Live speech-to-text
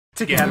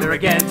Together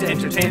again to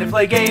entertain and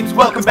play games.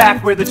 Welcome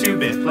back, we're the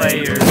 2-Bit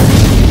Players.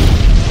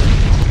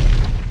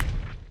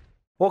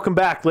 Welcome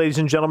back, ladies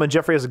and gentlemen.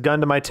 Jeffrey has a gun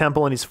to my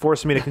temple, and he's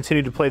forcing me to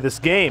continue to play this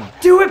game.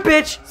 Do it,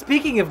 bitch!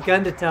 Speaking of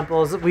gun to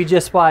temples, we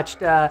just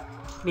watched,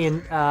 me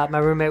and my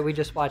roommate, we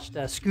just watched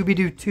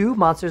Scooby-Doo 2,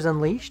 Monsters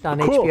Unleashed on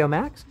HBO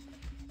Max.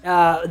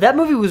 That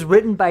movie was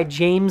written by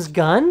James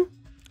Gunn.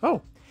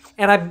 Oh.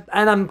 And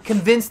I'm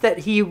convinced that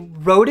he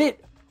wrote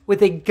it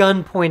with a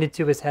gun pointed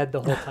to his head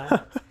the whole time.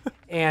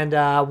 And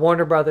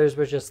Warner Brothers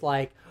was just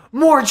like,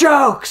 more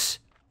jokes!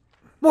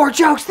 More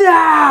jokes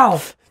now!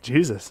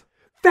 Jesus.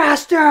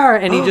 Faster!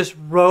 And he just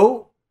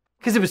wrote,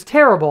 because it was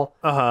terrible.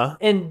 Uh-huh.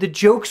 And the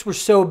jokes were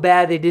so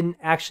bad they didn't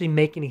actually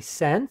make any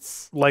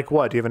sense. Like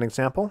what? Do you have an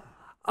example?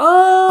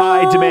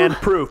 I demand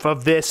proof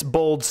of this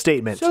bold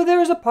statement. So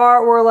there's a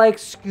part where like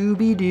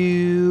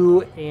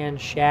Scooby-Doo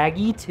and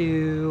Shaggy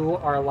 2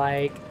 are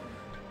like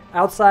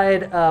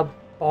outside a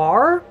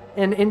bar,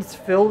 and it's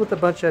filled with a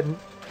bunch of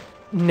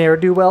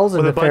ne'er-do-wells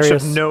and with a bunch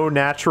of no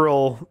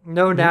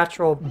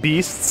natural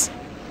beasts,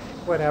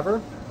 whatever.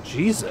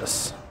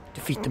 Jesus.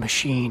 Defeat the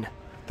machine.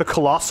 The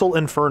Colossal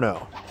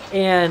Inferno.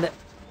 And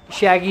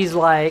Shaggy's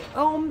like,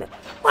 oh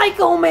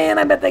man,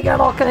 I bet they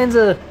got all kinds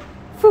of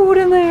food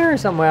in there or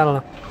something. I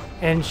don't know.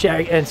 And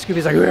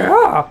Scooby's like,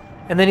 yeah.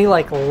 And then he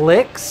like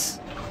licks.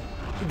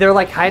 They're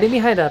like hiding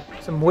behind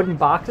some wooden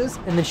boxes,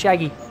 and then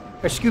Scooby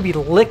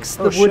licks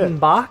the wooden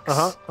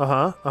box.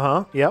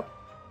 Yep.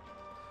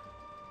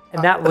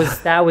 And that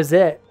was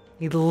it.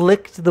 He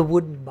licked the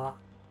wooden box.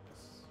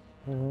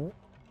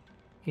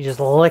 He just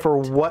licked. For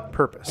what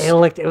purpose? He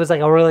licked. It was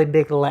like a really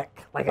big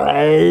lick. Like,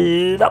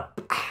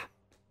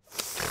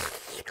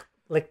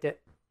 licked it.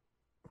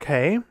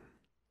 Okay. And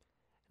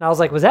I was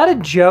like, was that a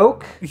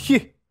joke?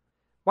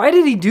 Why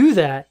did he do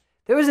that?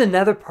 There was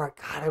another part.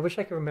 God, I wish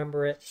I could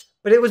remember it.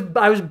 But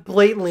I was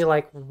blatantly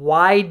like,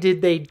 why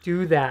did they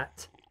do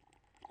that?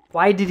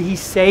 Why did he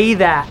say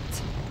that?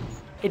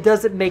 It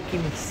doesn't make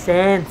any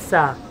sense.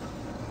 I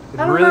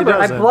don't remember.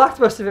 I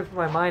blocked most of it from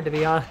my mind, to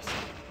be honest.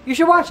 You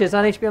should watch it. It's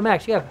on HBO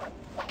Max. You have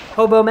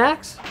Hobo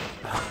Max?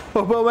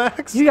 Hobo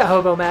Max? You got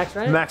Hobo Max,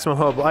 right? Maximum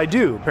Hobo. I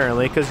do,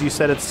 apparently, because you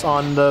said it's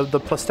on the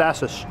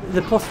Plastasis. The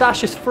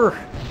Plastasis Fur.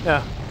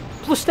 Yeah.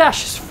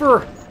 Plastasis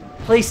Fur.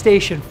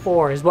 PlayStation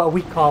 4 is what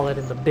we call it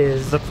in the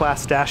biz. The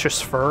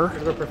Plastasis Fur?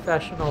 We're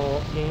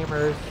professional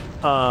gamers.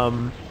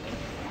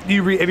 Have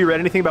you read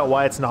anything about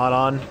why it's not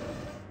on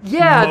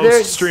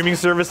there's streaming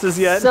services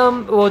yet?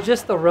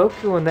 Just the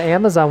Roku and the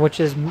Amazon, which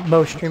is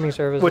most streaming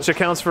services. Which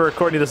accounts for,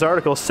 according to this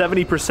article,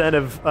 70%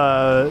 of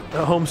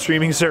home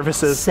streaming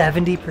services.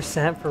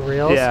 70% for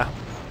reals? Yeah.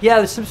 Yeah,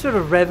 there's some sort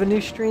of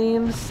revenue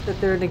streams that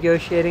they're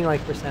negotiating,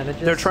 like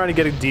percentages. They're trying to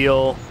get a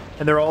deal,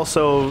 and they're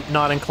also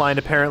not inclined,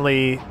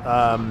 apparently,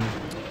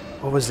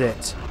 what was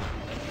it?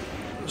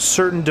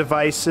 Certain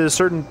devices,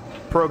 certain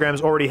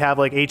programs already have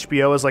like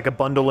HBO as like a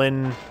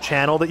bundle-in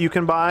channel that you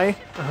can buy,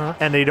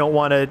 and they don't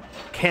want to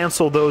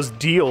cancel those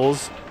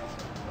deals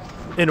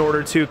in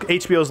order to.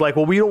 HBO's like,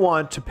 well, we don't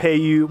want to pay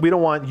you. We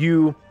don't want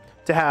you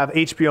to have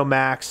HBO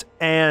Max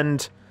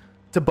and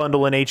to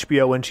bundle in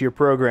HBO into your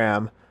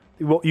program.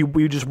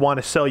 We just want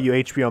to sell you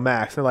HBO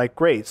Max. They're like,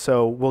 great,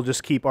 so we'll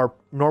just keep our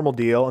normal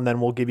deal, and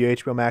then we'll give you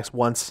HBO Max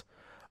once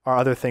our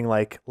other thing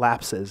like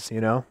lapses.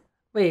 You know?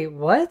 Wait,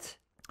 what?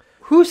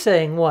 Who's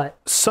saying what?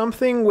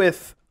 Something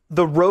with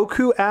the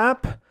Roku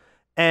app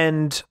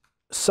and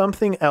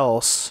something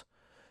else.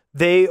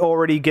 They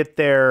already get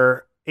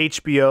their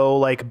HBO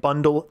like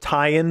bundle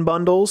tie-in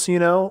bundles, you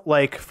know,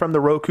 like from the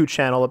Roku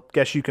channel. I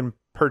guess you can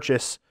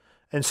purchase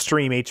and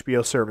stream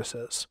HBO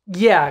services.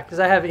 Yeah, because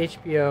I have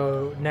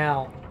HBO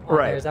now.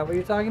 Right. There. Is that what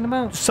you're talking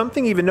about?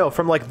 Something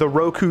from like the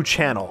Roku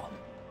channel.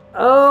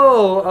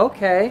 Oh,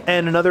 okay.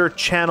 And another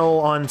channel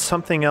on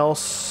something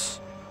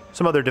else,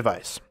 some other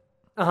device.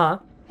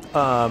 On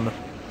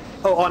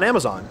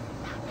Amazon.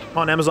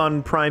 On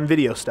Amazon Prime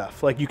Video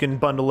stuff. Like, you can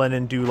bundle in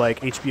and do,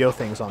 like, HBO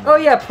things on there. Oh,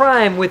 yeah,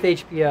 Prime with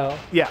HBO.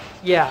 Yeah.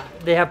 Yeah,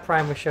 they have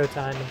Prime with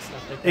Showtime and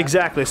stuff like that.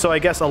 Exactly. So I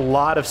guess a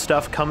lot of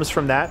stuff comes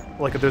from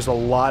that. Like, there's a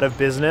lot of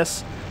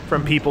business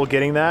from people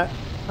getting that,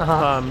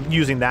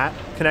 using that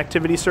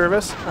connectivity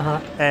service.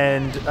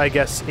 And I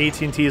guess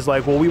AT&T is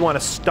like, well, we want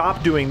to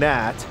stop doing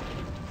that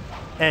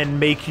and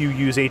make you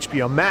use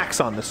HBO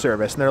Max on the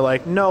service. And they're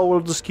like, no,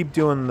 we'll just keep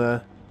doing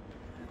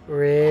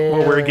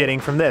what we're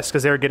getting from this,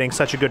 because they're getting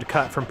such a good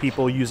cut from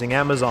people using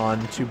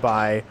Amazon to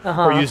buy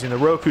or using the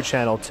Roku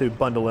channel to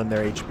bundle in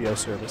their HBO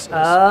services.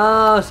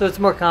 Oh, so it's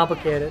more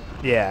complicated.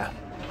 Yeah.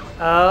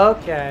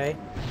 Okay.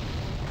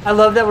 I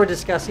love that we're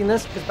discussing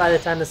this, because by the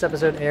time this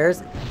episode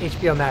airs,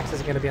 HBO Max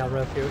is going to be on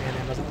Roku and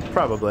Amazon.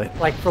 Probably.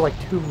 Like for like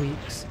 2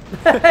 weeks.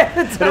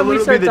 It'll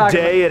be the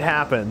day it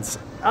happens.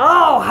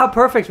 Oh, how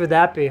perfect would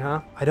that be,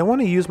 huh? I don't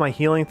want to use my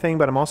healing thing,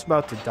 but I'm also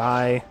about to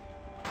die.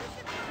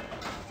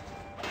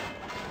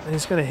 And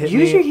he's gonna hit me.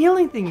 Use your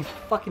healing thing, you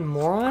fucking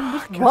moron.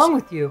 What's wrong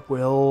with you?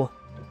 Will.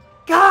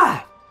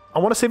 God! I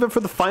want to save it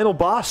for the final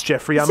boss,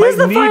 Jeffrey. This is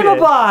the final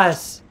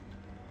boss!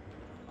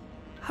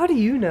 How do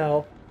you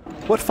know?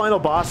 What final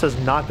boss has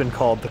not been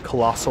called the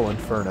Colossal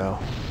Inferno?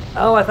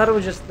 Oh, I thought it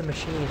was just the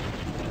machine.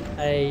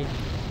 I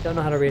don't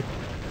know how to read.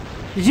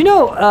 Did you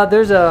know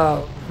there's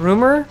a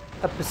rumor,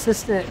 a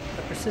persistent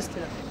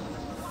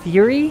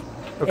theory,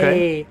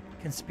 Okay. a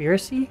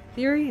conspiracy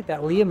theory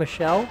that Leah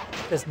Michele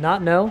does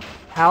not know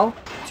how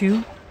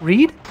to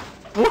read?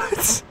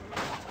 What?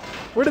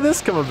 Where did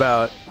this come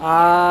about?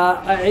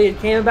 It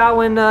came about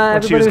when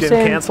everybody she was getting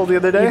saying, canceled the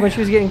other day? When she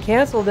was getting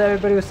canceled,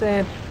 everybody was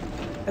saying,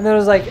 and then it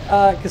was like,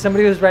 because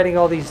somebody was writing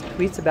all these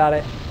tweets about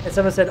it, and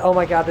someone said, "Oh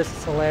my God, this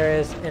is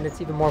hilarious," and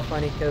it's even more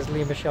funny because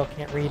Leah Michele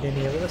can't read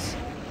any of this.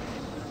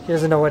 She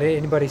doesn't know what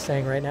anybody's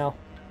saying right now.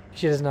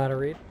 She doesn't know how to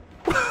read.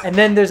 And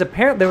then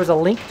there was a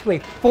link to a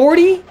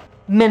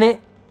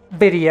 40-minute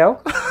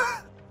video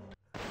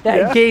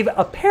that gave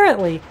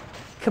apparently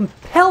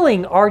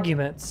compelling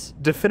arguments.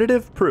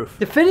 Definitive proof.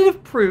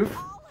 Definitive proof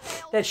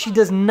that she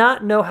does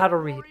not know how to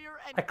read.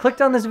 I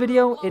clicked on this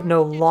video. It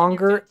no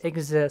longer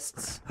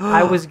exists.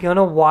 I was going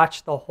to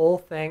watch the whole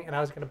thing, and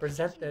I was going to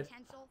present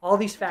all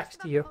these facts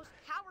to you.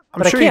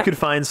 I'm sure you could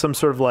find some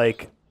sort of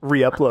like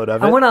re-upload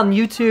of it. I went on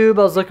YouTube.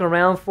 I was looking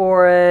around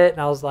for it,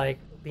 and I was like,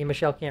 Leah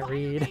Michele can't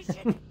read.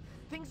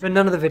 But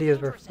none of the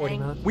videos were 40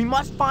 minutes. We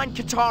must find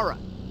Katara.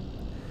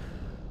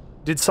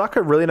 Did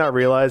Sokka really not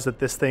realize that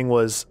this thing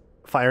was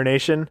Fire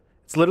Nation?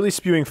 It's literally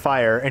spewing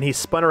fire, and he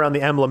spun around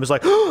the emblem. He's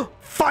like,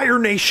 Fire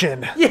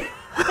Nation! Yeah,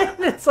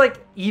 it's like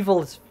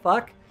evil as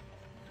fuck.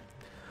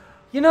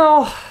 You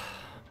know,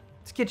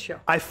 it's a kid show.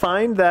 I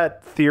find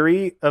that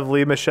theory of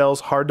Leah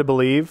Michele's hard to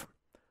believe,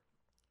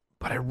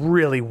 but I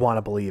really want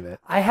to believe it.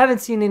 I haven't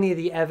seen any of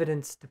the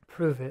evidence to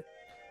prove it.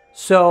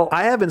 So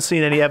I haven't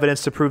seen any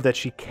evidence to prove that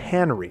she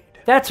can read.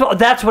 That's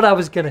what I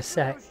was gonna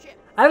say.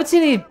 I haven't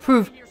seen any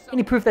proof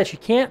that she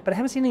can't, but I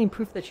haven't seen any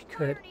proof that she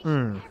could.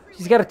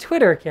 She's got a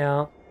Twitter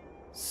account,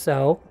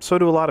 so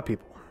do a lot of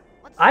people.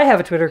 I have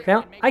a Twitter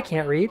account. I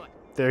can't read.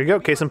 There you go.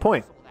 Case in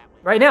point.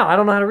 Right now, I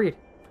don't know how to read.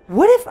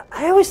 What if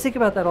I always think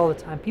about that all the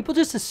time? People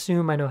just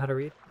assume I know how to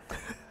read.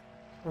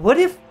 What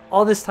if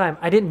all this time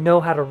I didn't know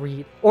how to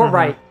read or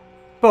write?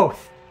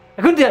 Both.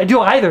 I couldn't do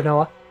either,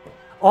 Noah.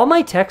 All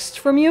my texts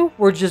from you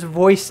were just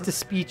voice to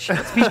speech,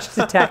 speech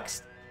to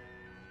text.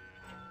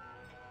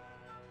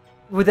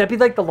 Would that be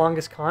like the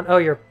longest con? Oh,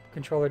 your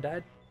controller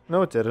died.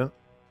 No, it didn't.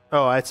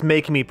 Oh, it's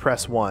making me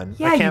press 1.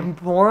 Yeah, I can't... you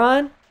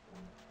moron.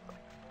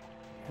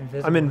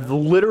 Invisible.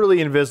 I'm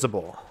literally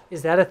invisible.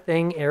 Is that a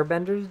thing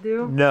airbenders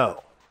do?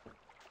 No.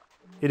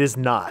 It is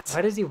not.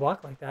 Why does he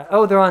walk like that?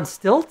 Oh, they're on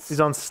stilts?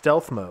 He's on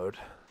stealth mode.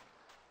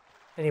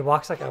 And he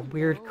walks like a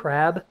weird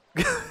crab?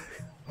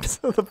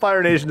 So the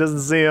Fire Nation doesn't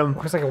see him.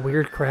 Walks like a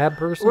weird crab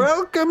person?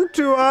 Welcome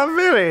to our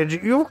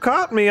village. You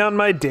caught me on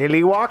my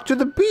daily walk to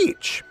the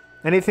beach.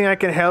 Anything I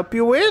can help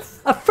you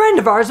with? A friend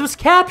of ours was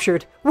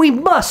captured. We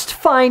must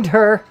find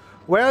her.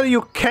 Well,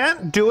 you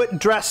can't do it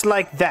dressed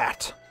like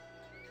that.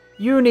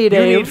 You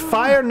need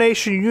Fire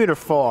Nation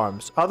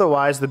uniforms.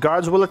 Otherwise, the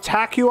guards will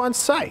attack you on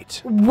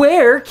sight.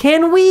 Where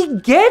can we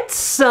get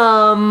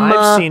some?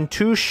 I've seen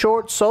 2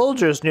 short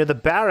soldiers near the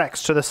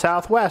barracks to the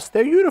southwest.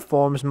 Their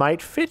uniforms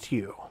might fit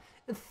you.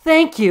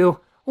 Thank you.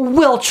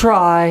 We'll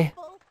try.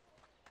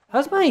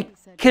 How's my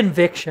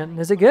conviction?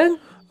 Is it good?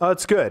 Oh,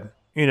 it's good.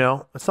 You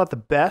know, it's not the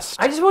best.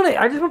 I just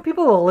want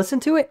people to listen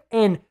to it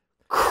and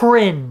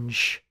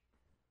cringe.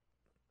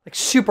 Like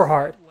super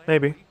hard.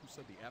 Maybe.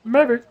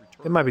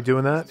 They might be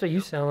doing that. That's what you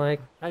sound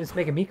like. It's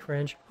making me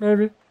cringe.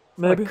 Maybe.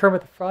 Maybe. Like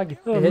Kermit the Frog, you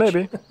bitch.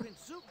 Maybe.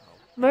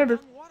 Maybe.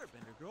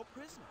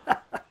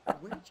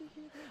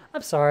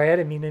 I'm sorry, I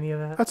didn't mean any of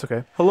that. That's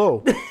okay.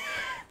 Hello.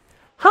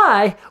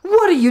 Hi,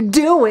 what are you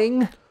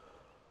doing?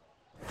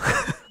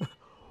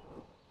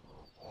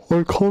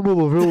 I come to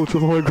the village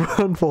with my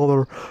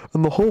grandfather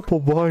in the hope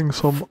of buying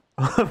some...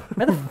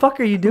 Why the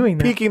fuck are you doing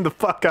that? Peeking the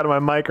fuck out of my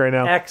mic right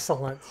now.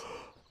 Excellent.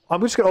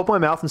 I'm just going to open my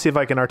mouth and see if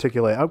I can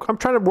articulate. I'm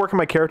trying to work on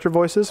my character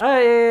voices.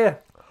 Yeah.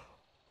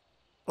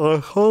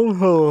 I come to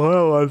the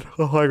village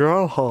with my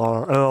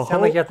grandfather in the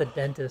Sound like hope you're at the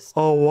dentist.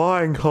 of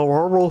buying some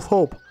herbal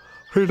soap.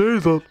 He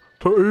needs it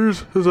to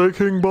ease his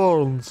aching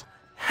bones.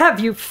 Have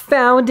you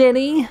found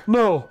any?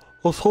 No,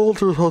 the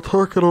soldiers have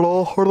taken it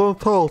all for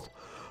themselves.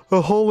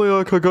 If only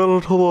I could get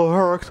into the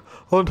barracks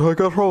and take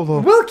it from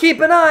them. We'll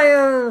keep an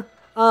eye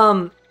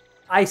on...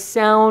 I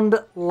sound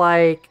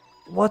like...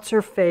 What's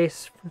her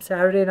face from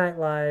Saturday Night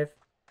Live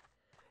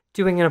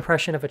doing an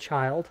impression of a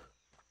child?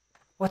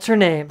 What's her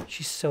name?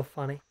 She's so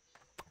funny.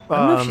 I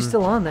don't know if she's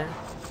still on there.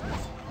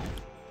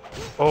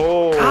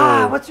 Oh.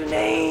 Ah, what's her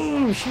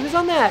name? She was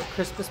on that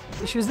Christmas...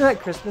 She was in that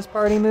Christmas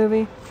Party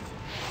movie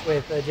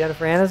with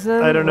Jennifer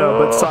Aniston. I don't know,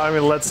 but I'm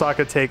going to let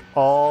Sokka take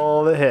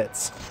all the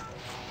hits.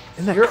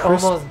 You're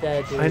almost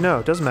dead, dude. I know,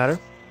 it doesn't matter.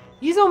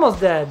 He's almost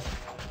dead.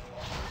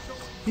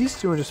 He's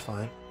doing just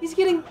fine. He's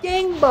getting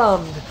gang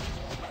bummed.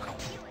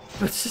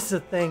 It's just a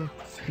thing.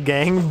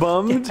 Gang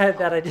bummed?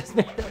 that I just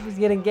made up. He's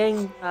getting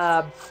gang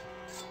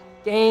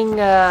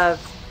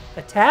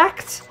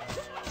attacked?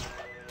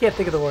 Can't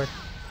think of the word.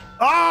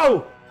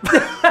 Oh!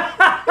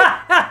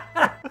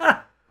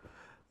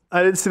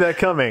 I didn't see that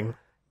coming.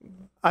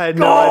 I had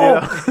no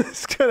idea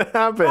it's gonna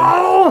happen.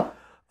 Oh!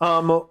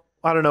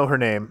 I don't know her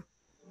name.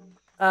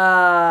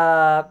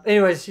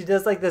 Anyways, she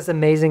does like this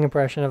amazing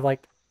impression of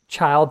like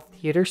child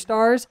theater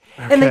stars,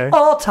 and they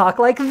all talk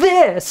like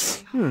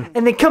this,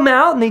 and they come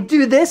out and they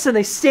do this, and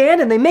they stand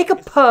and they make a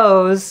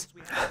pose,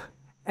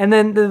 and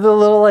then the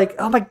little like,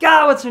 oh my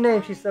god, what's her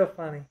name? She's so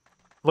funny.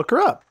 Look her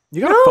up.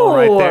 You got a phone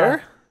right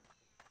there.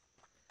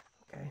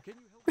 Okay.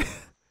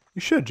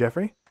 You should,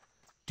 Jeffrey.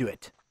 Do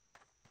it.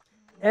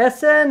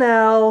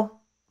 SNL.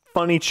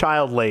 Funny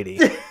child lady.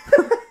 I'm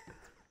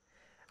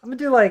gonna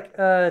do like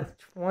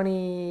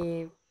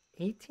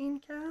 2018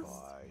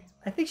 cast.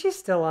 I think she's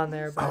still on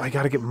there. But... Oh, I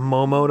gotta get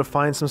Momo to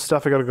find some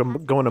stuff. I gotta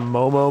go into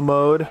Momo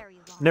mode.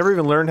 Never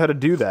even learned how to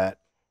do that.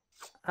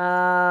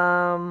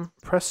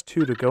 Press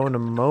 2 to go into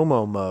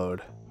Momo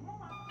mode.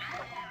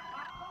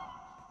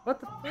 What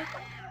the fuck?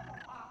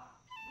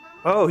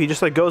 Oh, he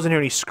just like goes in here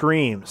and he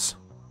screams.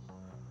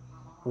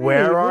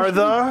 Where are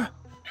the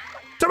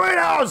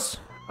tomatoes?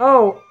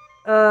 Oh,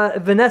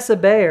 Vanessa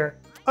Bayer.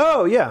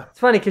 Oh, yeah. It's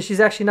funny because she's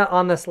actually not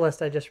on this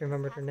list. I just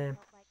remembered her name.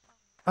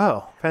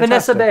 Oh, fantastic.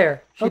 Vanessa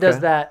Bayer. She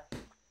does that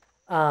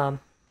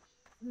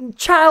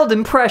child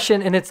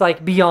impression, and it's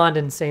like beyond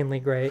insanely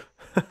great.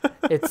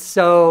 It's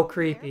so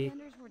creepy.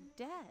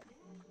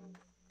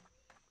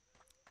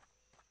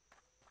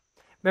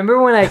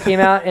 Remember when I came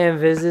out and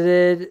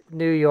visited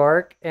New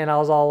York, and I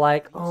was all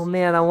like, oh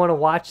man, I want to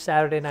watch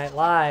Saturday Night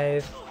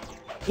Live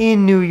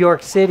in New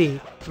York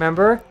City.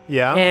 Remember?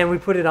 Yeah. And we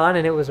put it on,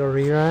 and it was a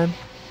rerun.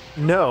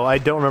 No, I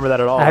don't remember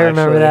that at all. I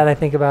remember that. I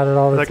think about it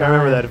all the time. I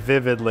remember that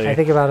vividly. I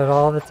think about it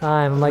all the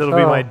time. I'm like, it'll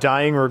be my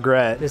dying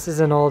regret. This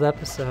is an old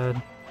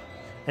episode.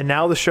 And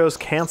now the show's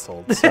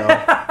canceled, so...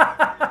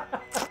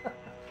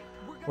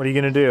 What are you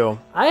going to do?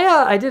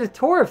 I did a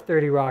tour of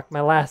 30 Rock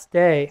my last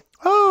day.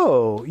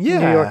 Oh, yeah.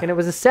 In New York, and it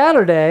was a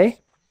Saturday,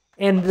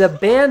 and the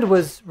band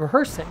was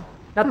rehearsing.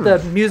 Not the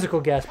musical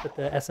guest, but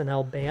the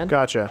SNL band.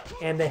 Gotcha.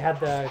 And they had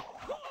the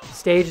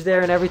stage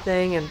there and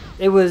everything, and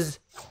it was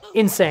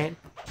insane.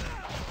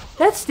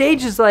 That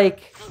stage is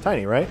like...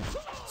 Tiny, right?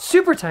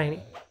 Super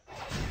tiny.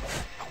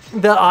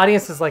 The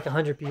audience is like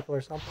 100 people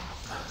or something.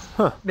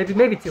 Huh.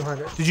 Maybe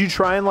 200. Did you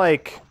try and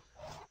like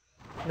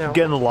get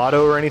in the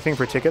lotto or anything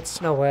for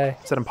tickets? No way.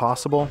 Is that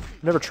impossible?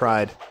 Never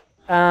tried.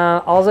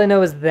 All I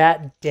know is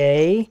that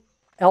day,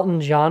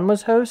 Elton John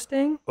was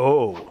hosting.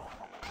 Oh.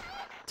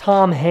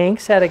 Tom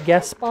Hanks had a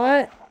guest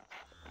spot.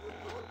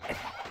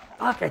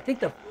 Fuck, I think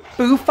the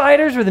Foo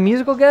Fighters were the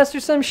musical guest or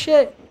some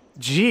shit.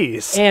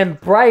 Jeez. And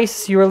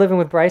Bryce, you were living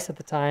with Bryce at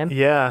the time.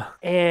 Yeah.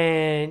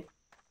 And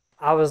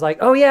I was like,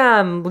 oh yeah,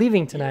 I'm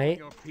leaving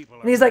tonight.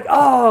 And he's like,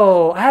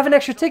 oh, I have an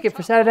extra ticket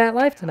for Saturday Night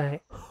Live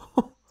tonight.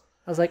 I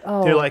was like,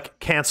 oh. You're like,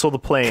 cancel the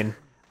plane.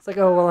 It's like,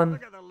 oh, well, I'm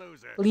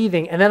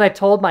leaving. And then I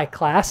told my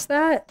class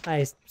that,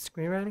 my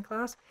screenwriting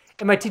class,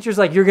 and my teacher's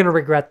like, you're going to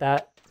regret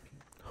that.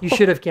 You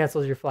should have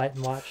canceled your flight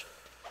and watched.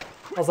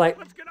 I was like,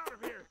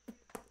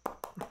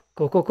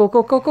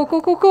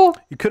 cool.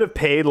 You could have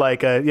paid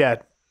like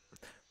a,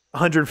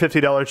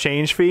 $150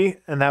 change fee,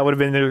 and that would have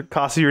been the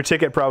cost of your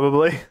ticket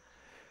probably.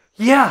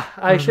 Yeah,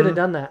 I should have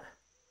done that.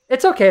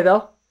 It's okay,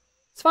 though.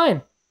 It's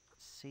fine.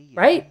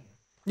 Right?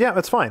 Yeah,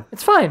 that's fine.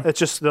 It's fine. It's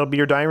just, that'll be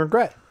your dying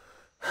regret.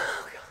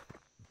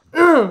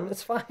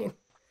 It's fine.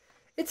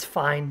 It's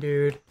fine,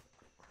 dude.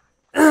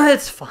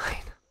 It's fine.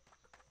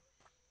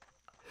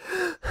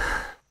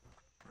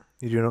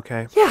 You doing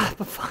okay? Yeah,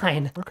 but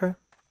fine. Okay.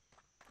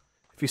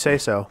 If you say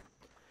so.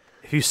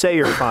 If you say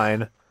you're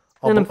fine,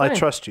 I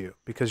trust you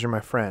because you're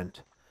my friend.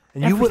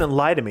 And you wouldn't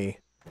lie to me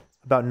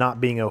about not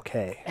being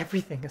okay.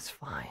 Everything is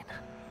fine.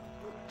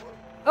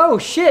 Oh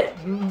shit!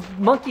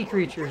 Monkey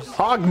creatures.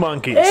 Hog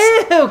monkeys.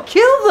 Ew!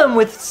 Kill them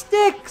with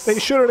sticks. They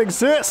shouldn't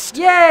exist.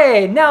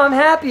 Yay! Now I'm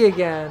happy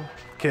again.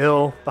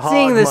 Kill the hog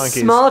Seeing this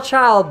monkeys. small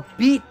child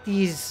beat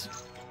these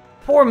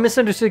poor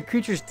misunderstood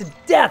creatures to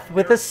death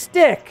with a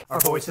stick. Our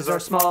voices are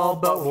small,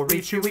 but we'll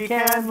reach who we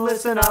can.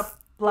 Listen up,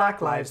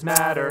 Black Lives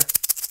Matter.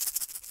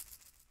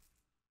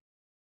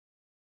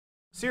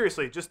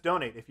 Seriously, just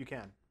donate if you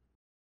can.